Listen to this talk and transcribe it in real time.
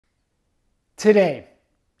Today,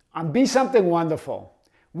 on Be Something Wonderful,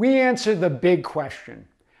 we answer the big question.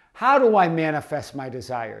 How do I manifest my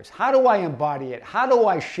desires? How do I embody it? How do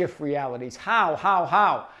I shift realities? How?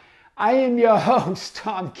 I am your host,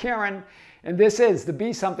 Tom Kieran, and this is the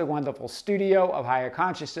Be Something Wonderful studio of higher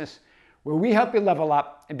consciousness, where we help you level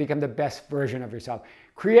up and become the best version of yourself.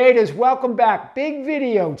 Creators, welcome back. Big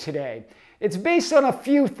video today. It's based on a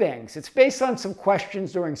few things. It's based on some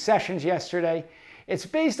questions during sessions yesterday. It's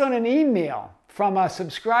based on an email from a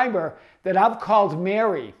subscriber that I've called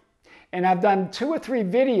Mary. And I've done 2 or 3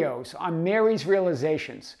 videos on Mary's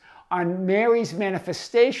realizations, on Mary's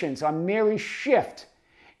manifestations, on Mary's shift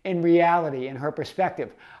in reality, in her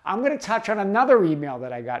perspective. I'm going to touch on another email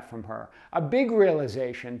that I got from her, a big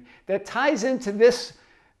realization that ties into this,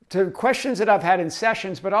 to questions that I've had in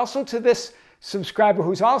sessions, but also to this subscriber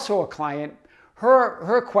who's also a client,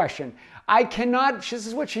 her question. This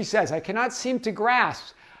is what she says, I cannot seem to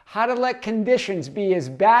grasp how to let conditions be as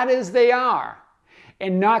bad as they are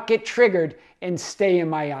and not get triggered and stay in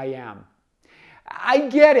my I am. I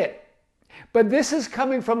get it, but this is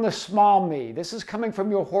coming from the small me. This is coming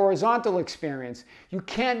from your horizontal experience. You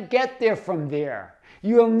can't get there from there.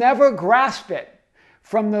 You'll never grasp it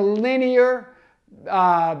from the linear,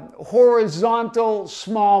 horizontal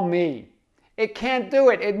small me. It can't do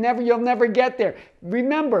it. You'll never get there.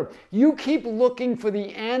 Remember, you keep looking for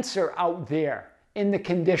the answer out there in the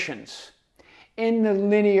conditions, in the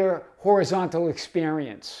linear horizontal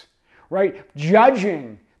experience, right?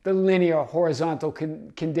 Judging the linear horizontal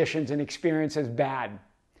conditions and experience as bad,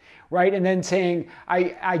 right? And then saying,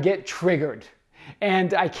 I get triggered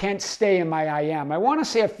and I can't stay in my I am. I want to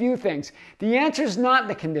say a few things. The answer is not in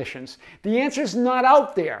the conditions. The answer is not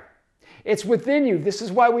out there. It's within you. This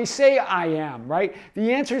is why we say I am, right?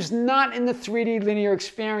 The answer is not in the 3D linear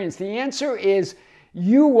experience. The answer is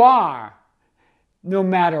you are no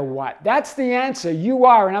matter what. That's the answer. You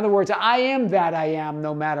are. In other words, I am that I am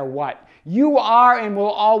no matter what. You are and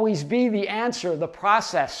will always be the answer, the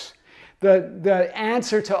process, the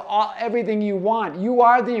answer to everything you want. You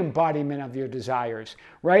are the embodiment of your desires,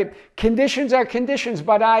 right? Conditions are conditions,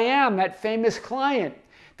 but I am that famous client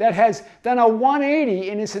that has done a 180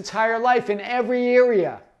 in his entire life in every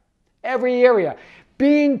area. Every area.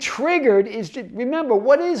 Being triggered is, remember,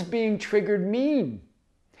 what does being triggered mean?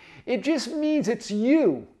 It just means it's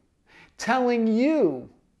you telling you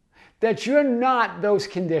that you're not those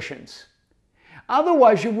conditions.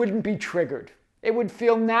 Otherwise, you wouldn't be triggered. It would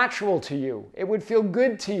feel natural to you. It would feel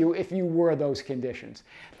good to you if you were those conditions.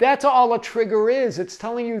 That's all a trigger is. It's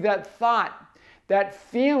telling you that thought, that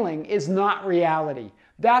feeling is not reality.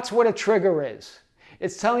 That's what a trigger is.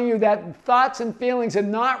 It's telling you that thoughts and feelings are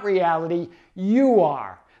not reality, you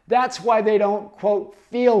are. That's why they don't, quote,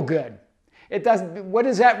 feel good. What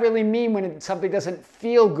does that really mean when something doesn't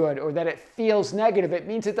feel good or that it feels negative? It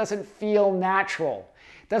means it doesn't feel natural.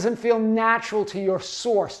 It doesn't feel natural to your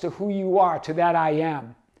source, to who you are, to that I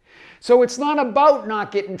am. So it's not about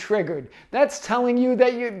not getting triggered. That's telling you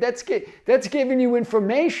that that's giving you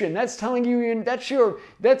information. That's telling you that's your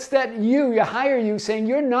higher you saying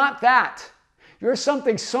you're not that. You're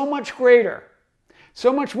something so much greater,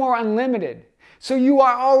 so much more unlimited. So you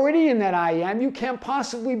are already in that I am. You can't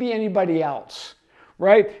possibly be anybody else,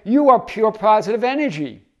 right? You are pure positive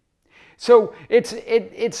energy. So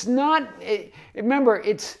remember,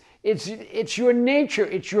 it's your nature,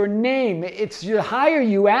 it's your name, it's your higher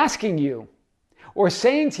you asking you or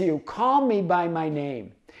saying to you, call me by my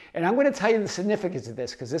name. And I'm going to tell you the significance of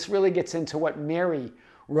this because this really gets into what Mary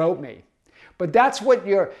wrote me. But that's what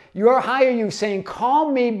your higher you saying,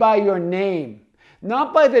 call me by your name,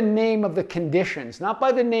 not by the name of the conditions, not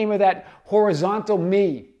by the name of that horizontal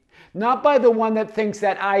me, not by the one that thinks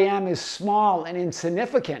that I am is small and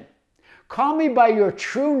insignificant. Call me by your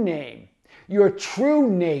true name. Your true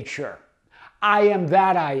nature. I am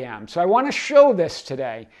that I am. So I want to show this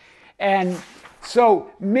today. And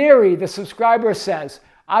so Mary, the subscriber, says,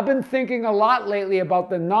 I've been thinking a lot lately about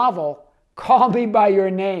the novel, Call Me By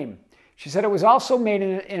Your Name. She said it was also made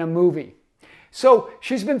in a movie. So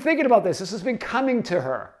she's been thinking about this. This has been coming to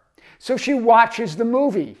her. So she watches the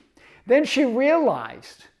movie. Then she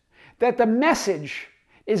realized that the message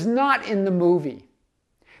is not in the movie.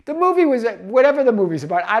 The movie was, whatever the movie's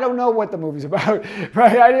about, I don't know what the movie's about,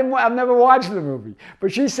 right? I've never watched the movie.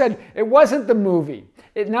 But she said it wasn't the movie.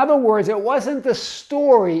 In other words, it wasn't the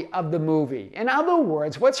story of the movie. In other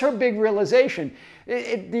words, what's her big realization?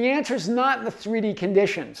 The answer is not in the 3D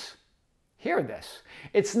conditions. Hear this.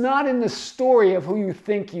 It's not in the story of who you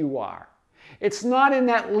think you are. It's not in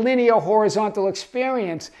that linear horizontal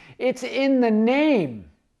experience. It's in the name.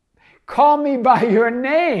 Call me by your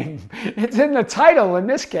name. It's in the title in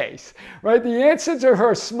this case, right? The answer to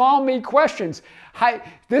her small me questions.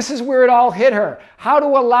 This is where it all hit her. How to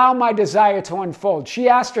allow my desire to unfold. She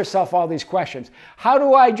asked herself all these questions. How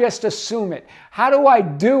do I just assume it? How do I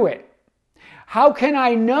do it? How can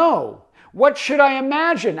I know? What should I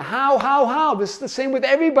imagine? How? This is the same with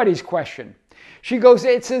everybody's question. She goes,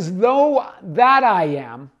 it's as though that I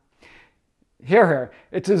am. Hear her.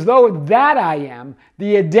 It's as though that I am,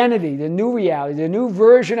 the identity, the new reality, the new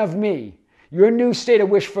version of me, your new state of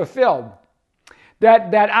wish fulfilled,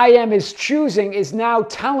 that I am is choosing, is now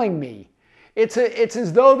telling me. It's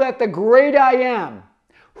as though that the great I am,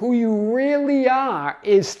 who you really are,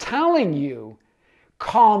 is telling you,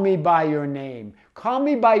 call me by your name. Call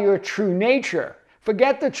me by your true nature.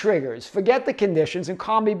 Forget the triggers, forget the conditions, and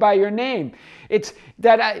call me by your name.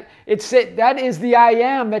 That is the I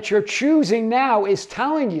am that you're choosing now is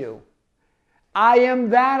telling you, I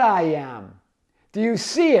am that I am. Do you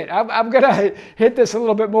see it? I'm going to hit this a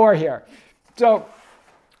little bit more here. So,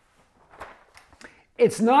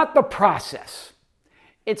 it's not the process.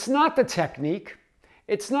 It's not the technique.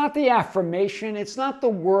 It's not the affirmation. It's not the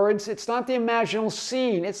words. It's not the imaginal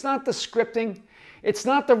scene. It's not the scripting. It's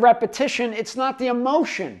not the repetition, it's not the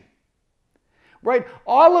emotion, right?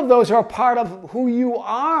 All of those are part of who you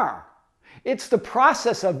are. It's the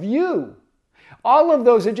process of you. All of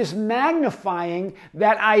those are just magnifying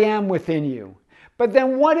that I am within you. But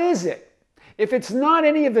then what is it? If it's not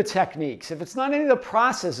any of the techniques, if it's not any of the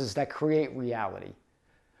processes that create reality,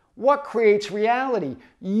 what creates reality?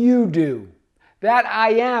 You do. That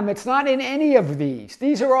I am, it's not in any of these.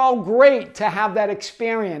 These are all great to have that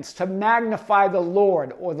experience, to magnify the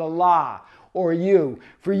Lord or the law or you,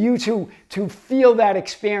 for you to feel that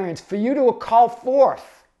experience, for you to call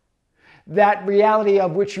forth that reality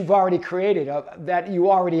of which you've already created, that you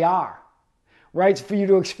already are, right? It's for you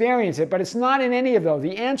to experience it, but it's not in any of those.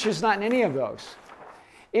 The answer is not in any of those.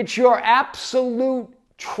 It's your absolute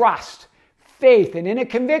trust, faith, and inner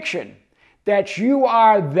conviction that you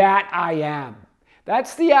are that I am.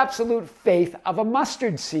 That's the absolute faith of a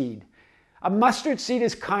mustard seed. A mustard seed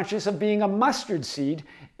is conscious of being a mustard seed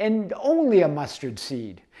and only a mustard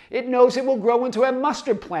seed. It knows it will grow into a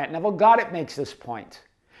mustard plant. Neville Goddard makes this point,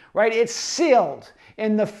 right? It's sealed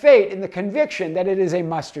in the faith, in the conviction that it is a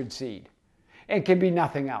mustard seed. It can be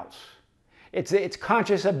nothing else. It's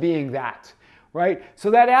conscious of being that, right?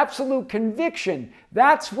 So that absolute conviction,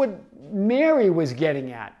 that's what Mary was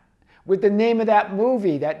getting at with the name of that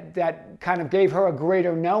movie that kind of gave her a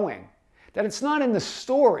greater knowing. That it's not in the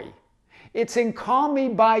story. It's in call me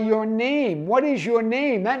by your name. What is your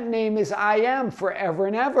name? That name is I am forever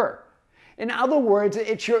and ever. In other words,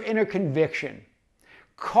 it's your inner conviction.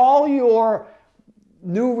 Call your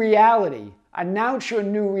new reality. Announce your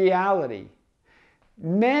new reality.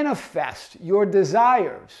 Manifest your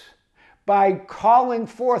desires by calling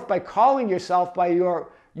forth, by calling yourself by your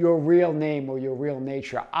real name or your real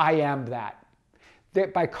nature. I am that.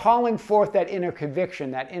 By calling forth that inner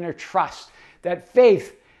conviction, that inner trust, that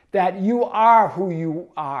faith that you are who you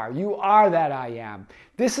are. You are that I am.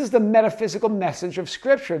 This is the metaphysical message of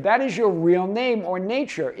Scripture. That is your real name or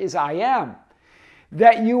nature, is I am.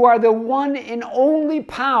 That you are the one and only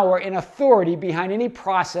power and authority behind any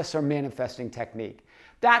process or manifesting technique.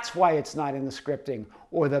 That's why it's not in the scripting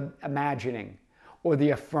or the imagining or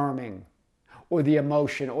the affirming or the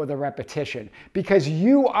emotion or the repetition, because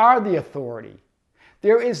you are the authority.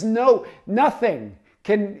 There is nothing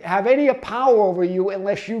can have any power over you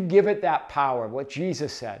unless you give it that power, what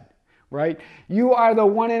Jesus said, right? You are the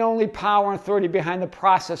one and only power and authority behind the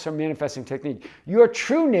process or manifesting technique. Your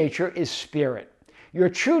true nature is spirit. Your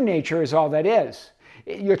true nature is all that is.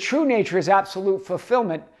 Your true nature is absolute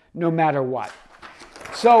fulfillment no matter what.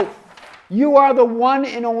 So you are the one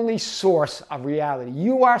and only source of reality.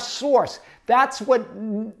 You are source. That's what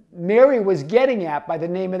Mary was getting at by the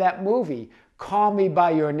name of that movie. Call me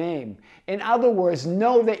by your name. In other words,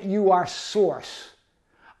 know that you are source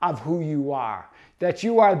of who you are. That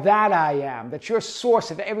you are that I am. That you're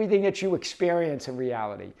source of everything that you experience in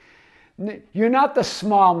reality. You're not the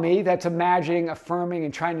small me that's imagining, affirming,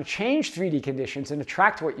 and trying to change 3D conditions and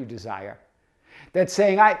attract what you desire. That's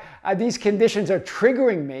saying, these conditions are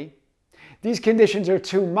triggering me. These conditions are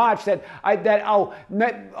too much. Okay,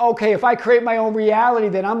 if I create my own reality,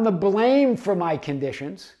 then I'm the blame for my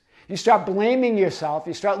conditions. You start blaming yourself.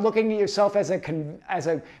 You start looking at yourself as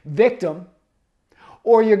a victim.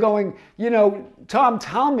 Or you're going, Tom,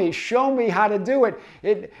 tell me, show me how to do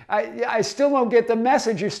it. I still don't get the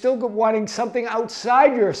message. You're still wanting something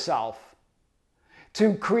outside yourself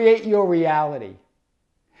to create your reality.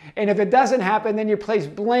 And if it doesn't happen, then you place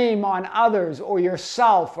blame on others or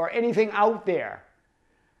yourself or anything out there,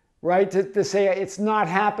 right? To say it's not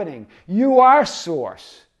happening. You are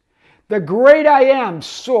source. The great I am,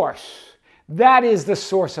 source. That is the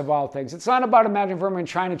source of all things. It's not about imaginary vermin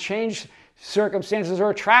trying to change circumstances or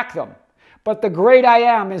attract them. But the great I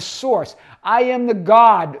am is source. I am the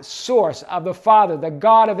God, source of the Father, the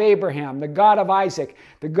God of Abraham, the God of Isaac,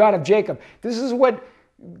 the God of Jacob. This is what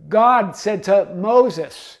God said to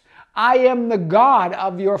Moses. I am the God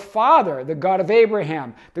of your father, the God of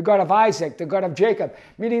Abraham, the God of Isaac, the God of Jacob,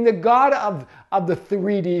 meaning the God of the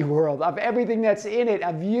 3D world, of everything that's in it,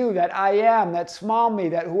 of you, that I am, that small me,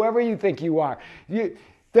 that whoever you think you are.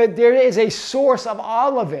 That there is a source of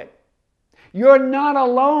all of it. You're not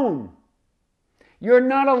alone. You're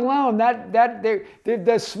not alone.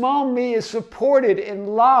 The small me is supported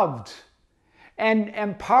and loved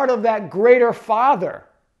and part of that greater Father.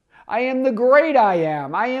 I am the great I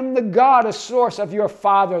am. I am the God, a source of your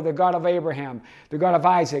father, the God of Abraham, the God of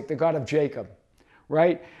Isaac, the God of Jacob,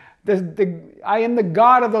 right? I am the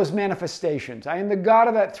God of those manifestations. I am the God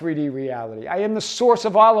of that 3D reality. I am the source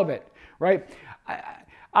of all of it, right?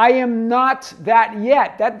 I am not that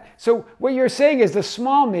yet. So what you're saying is the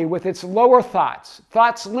small me with its lower thoughts,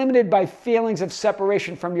 thoughts limited by feelings of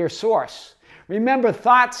separation from your source. Remember,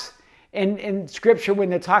 thoughts in Scripture, when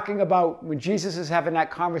they're talking about, when Jesus is having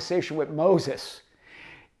that conversation with Moses,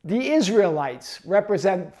 the Israelites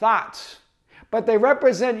represent thoughts, but they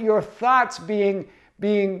represent your thoughts being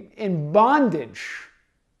in bondage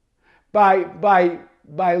by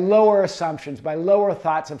lower assumptions, by lower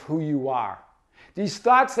thoughts of who you are. These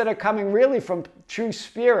thoughts that are coming really from true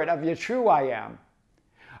spirit of your true I am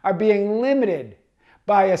are being limited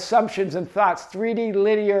by assumptions and thoughts, 3D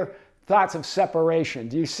linear thoughts of separation.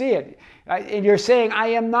 Do you see it? And you're saying, I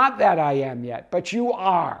am not that I am yet, but you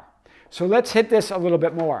are. So let's hit this a little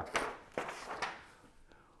bit more.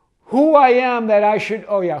 Who I am that I should,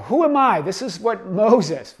 who am I? This is what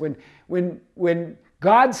Moses, when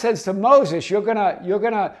God says to Moses, you're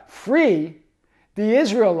gonna free the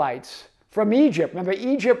Israelites from Egypt. Remember,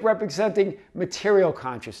 Egypt representing material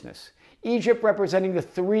consciousness. Egypt representing the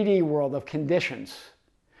 3D world of conditions,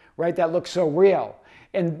 right? That looks so real.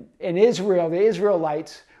 And in Israel, the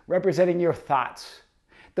Israelites representing your thoughts.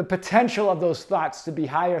 The potential of those thoughts to be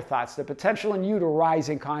higher thoughts. The potential in you to rise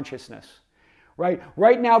in consciousness, right?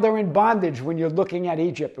 Right now they're in bondage when you're looking at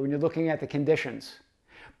Egypt, when you're looking at the conditions.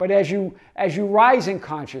 But as you rise in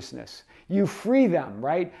consciousness, you free them,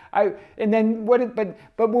 right? But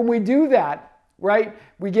when we do that, right,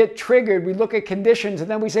 we get triggered, we look at conditions, and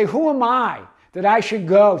then we say, who am I that I should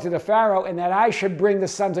go to the Pharaoh and that I should bring the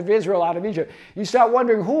sons of Israel out of Egypt? You start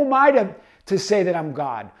wondering, who am I to say that I'm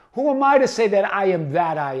God? Who am I to say that I am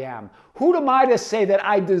that I am? Who am I to say that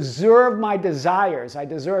I deserve my desires? I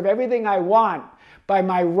deserve everything I want by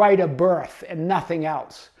my right of birth and nothing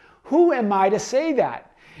else. Who am I to say that?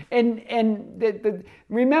 And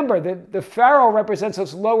remember, the Pharaoh represents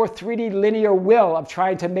this lower 3D linear will of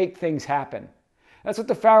trying to make things happen. That's what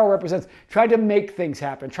the Pharaoh represents, trying to make things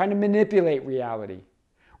happen, trying to manipulate reality,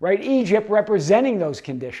 right? Egypt representing those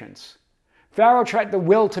conditions. Pharaoh tried the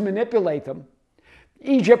will to manipulate them.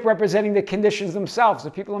 Egypt representing the conditions themselves,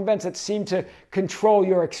 the people and events that seem to control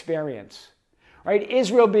your experience, right?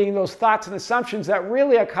 Israel being those thoughts and assumptions that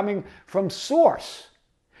really are coming from source,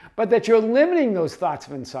 but that you're limiting those thoughts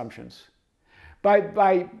and assumptions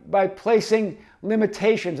by placing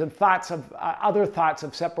limitations and thoughts of other thoughts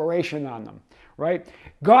of separation on them, right?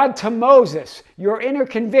 God to Moses, your inner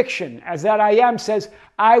conviction as that I am says,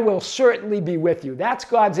 I will certainly be with you. That's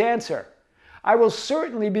God's answer. I will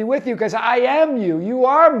certainly be with you because I am you. You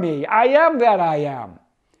are me. I am that I am,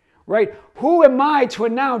 right? Who am I to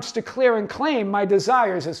announce, declare, and claim my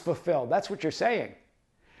desires as fulfilled? That's what you're saying,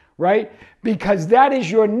 right? Because that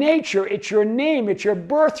is your nature. It's your name. It's your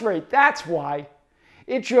birthright. That's why.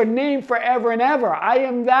 It's your name forever and ever. I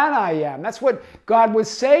am that I am. That's what God was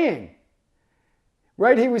saying,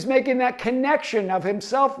 right? He was making that connection of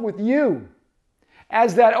himself with you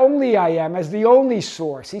as that only I am, as the only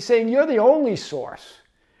source. He's saying you're the only source,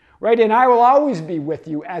 right? And I will always be with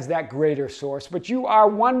you as that greater source, but you are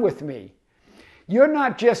one with me. You're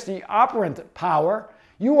not just the operant power.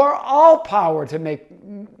 You are all power to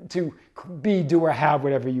be, do, or have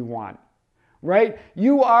whatever you want, right?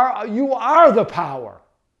 You are the power.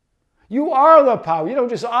 You are the power. You don't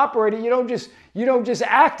just operate it. You don't just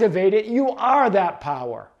activate it. You are that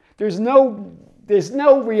power. There's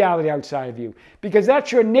no reality outside of you because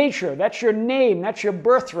that's your nature. That's your name. That's your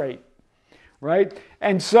birthright, right?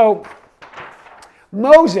 And so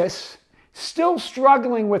Moses, still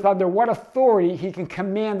struggling with under what authority he can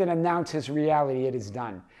command and announce his reality, it is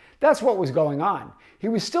done. That's what was going on. He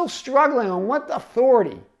was still struggling on what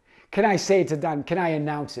authority can I say it's done? Can I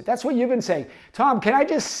announce it? That's what you've been saying. Tom, can I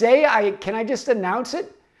just say, can I just announce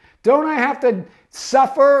it? Don't I have to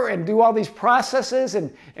suffer and do all these processes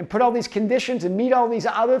and put all these conditions and meet all these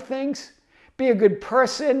other things? Be a good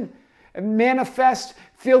person, manifest,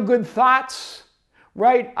 feel good thoughts,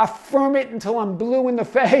 right? Affirm it until I'm blue in the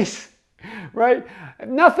face, right?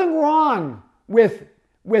 Nothing wrong with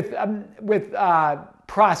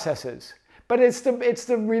processes, but it's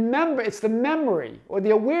the memory or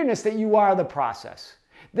the awareness that you are the process.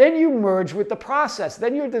 Then you merge with the process.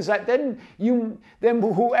 Then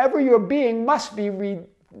whoever you're being must be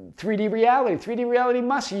 3D reality. 3D reality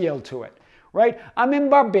must yield to it, right? I'm in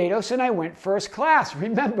Barbados and I went first class.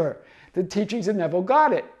 Remember, the teachings of Neville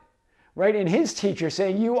got it, right? And his teacher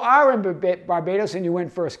saying you are in Barbados and you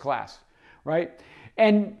went first class, right?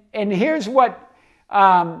 And here's what.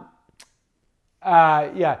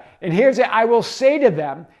 And here's it. I will say to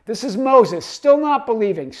them, this is Moses, still not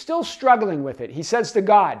believing, still struggling with it. He says to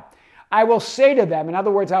God, I will say to them, in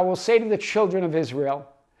other words, I will say to the children of Israel,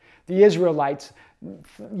 the Israelites,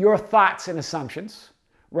 your thoughts and assumptions,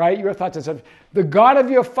 right? Your thoughts and assumptions. The God of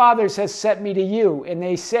your fathers has sent me to you. And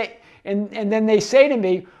they say, and then they say to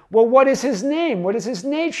me, well, what is his name? What is his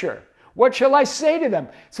nature? What shall I say to them?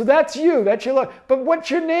 So that's you, that's your Lord. But what's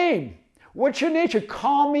your name? What's your nature?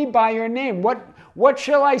 Call me by your name. What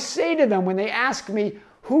shall I say to them when they ask me,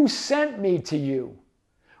 who sent me to you?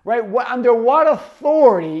 Right? Under what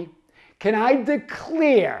authority can I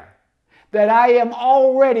declare that I am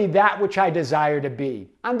already that which I desire to be?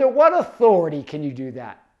 Under what authority can you do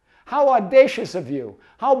that? How audacious of you.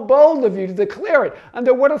 How bold of you to declare it.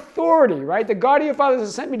 Under what authority, right? The God of your fathers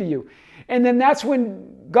has sent me to you. And then that's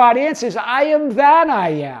when God answers, I am that I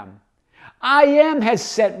am. I am has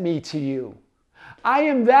sent me to you. I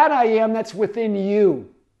am that I am that's within you.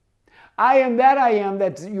 I am that I am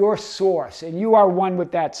that's your source, and you are one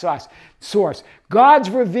with that source.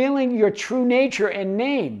 God's revealing your true nature and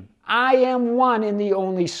name. I am one in the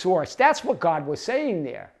only source. That's what God was saying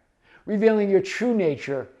there. Revealing your true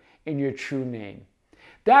nature and your true name.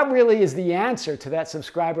 That really is the answer to that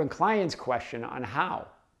subscriber and client's question on how.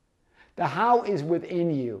 The how is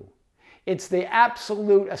within you. It's the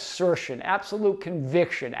absolute assertion, absolute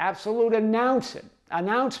conviction, absolute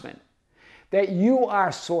announcement that you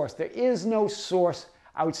are source. There is no source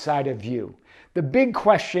outside of you. The big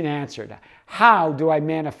question answered. How do I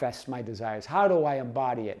manifest my desires? How do I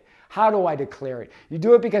embody it? How do I declare it? You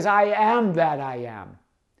do it because I am that I am.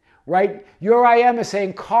 Right? Your I am is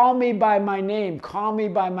saying, call me by my name. Call me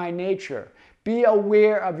by my nature. Be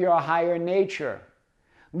aware of your higher nature.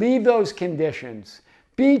 Leave those conditions.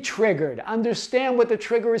 Be triggered. Understand what the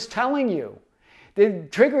trigger is telling you. The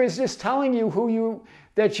trigger is just telling you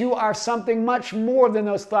that you are something much more than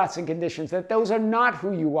those thoughts and conditions, that those are not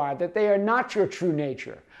who you are, that they are not your true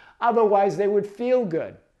nature. Otherwise, they would feel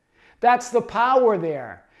good. That's the power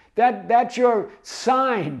there. That's your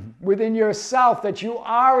sign within yourself that you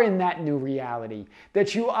are in that new reality,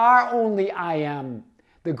 that you are only I am,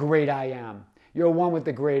 the great I am. You're one with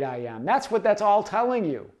the great I am. That's what that's all telling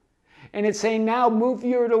you. And it's saying now move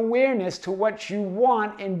your awareness to what you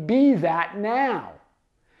want and be that now.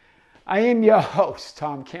 I am your host,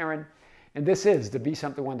 Tom Caron, and this is the Be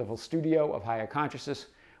Something Wonderful studio of higher consciousness,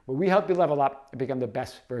 where we help you level up and become the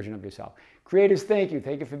best version of yourself. Creators, thank you.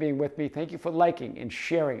 Thank you for being with me. Thank you for liking and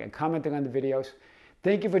sharing and commenting on the videos.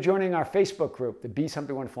 Thank you for joining our Facebook group, the Be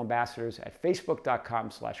Something Wonderful Ambassadors, at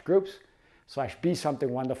facebook.com/groups/Be Something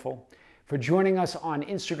Wonderful. For joining us on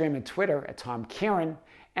Instagram and Twitter at Tom Caron,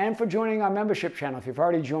 and for joining our membership channel. If you've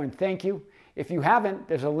already joined, thank you. If you haven't,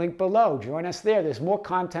 there's a link below. Join us there. There's more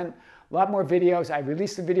content, a lot more videos. I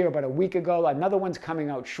released a video about a week ago. Another one's coming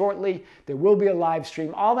out shortly. There will be a live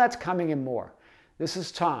stream. All that's coming and more. This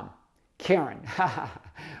is Tom Caron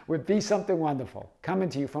with Be Something Wonderful, coming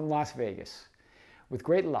to you from Las Vegas with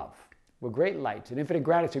great love, with great light and infinite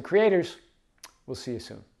gratitude. Creators, we'll see you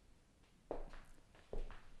soon.